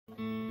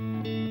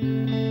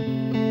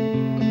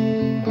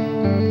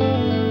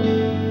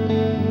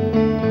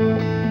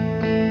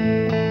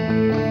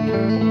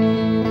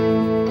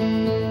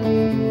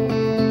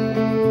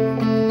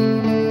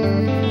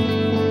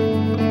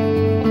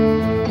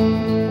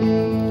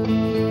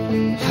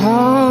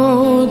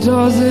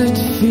does it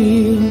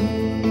feel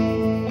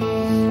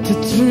to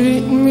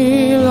treat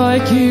me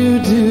like you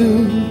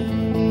do,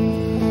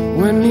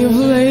 when you've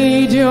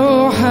laid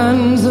your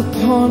hands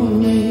upon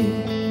me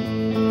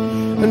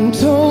and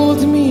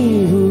told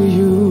me who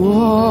you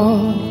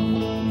are?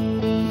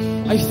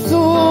 I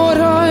thought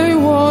I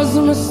was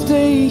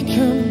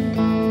mistaken,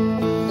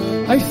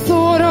 I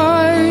thought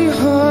I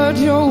heard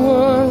your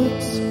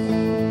words.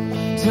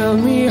 Tell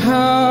me,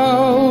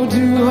 how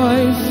do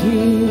I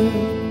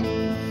feel?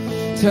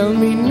 Tell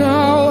me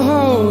now,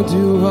 how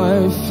do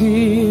I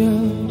feel?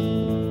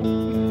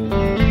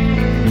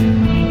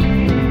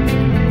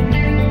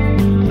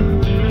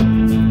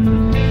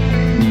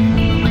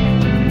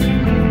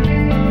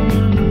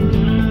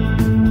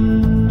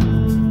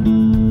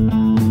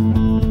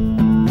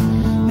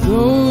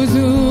 Those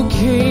who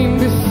came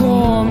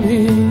before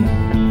me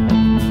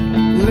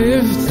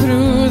lived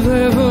through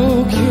their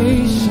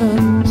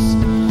vocations,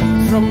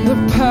 from the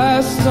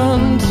past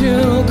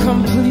until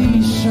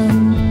completion.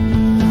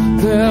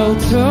 They'll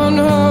turn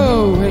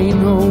away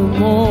no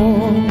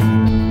more.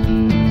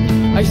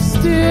 I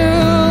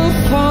still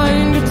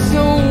find it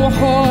so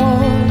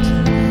hard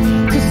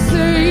to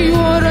say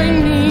what I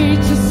need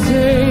to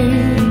say,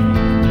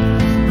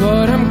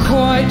 but I'm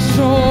quite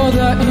sure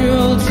that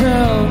you'll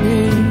tell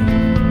me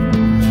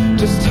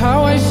just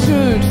how I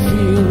should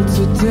feel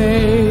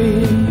today.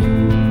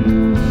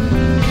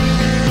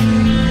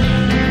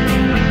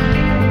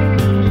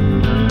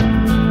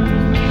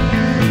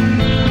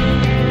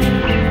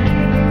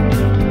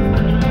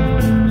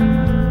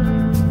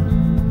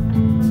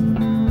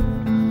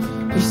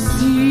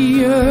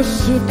 A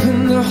ship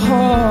in the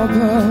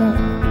harbor,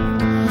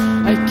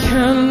 I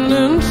can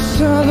and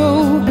shall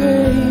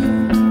obey,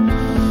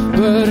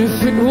 but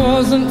if it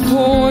wasn't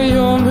for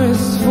your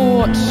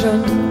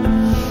misfortune,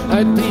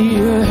 I'd be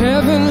a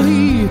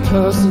heavenly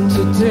person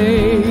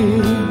today.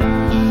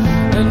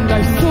 And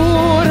I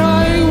thought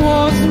I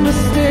was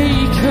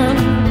mistaken,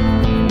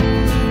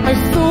 I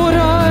thought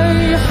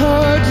I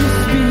heard you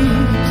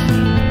speak.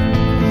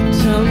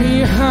 Tell me,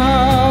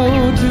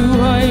 how do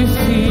I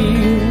feel?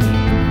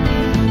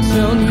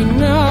 Tell me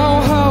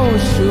now, how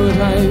should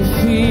I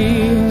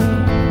feel?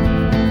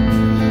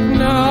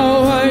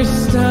 Now I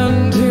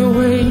stand here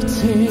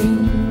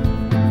waiting.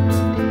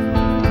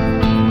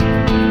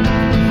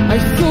 I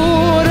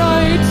thought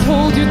I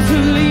told you to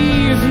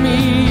leave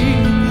me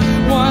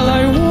while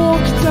I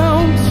walk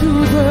down to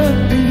the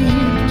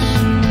beach.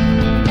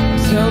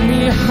 Tell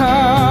me,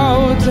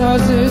 how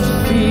does it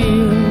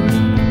feel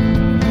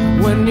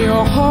when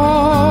your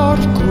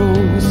heart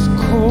grows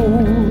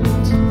cold?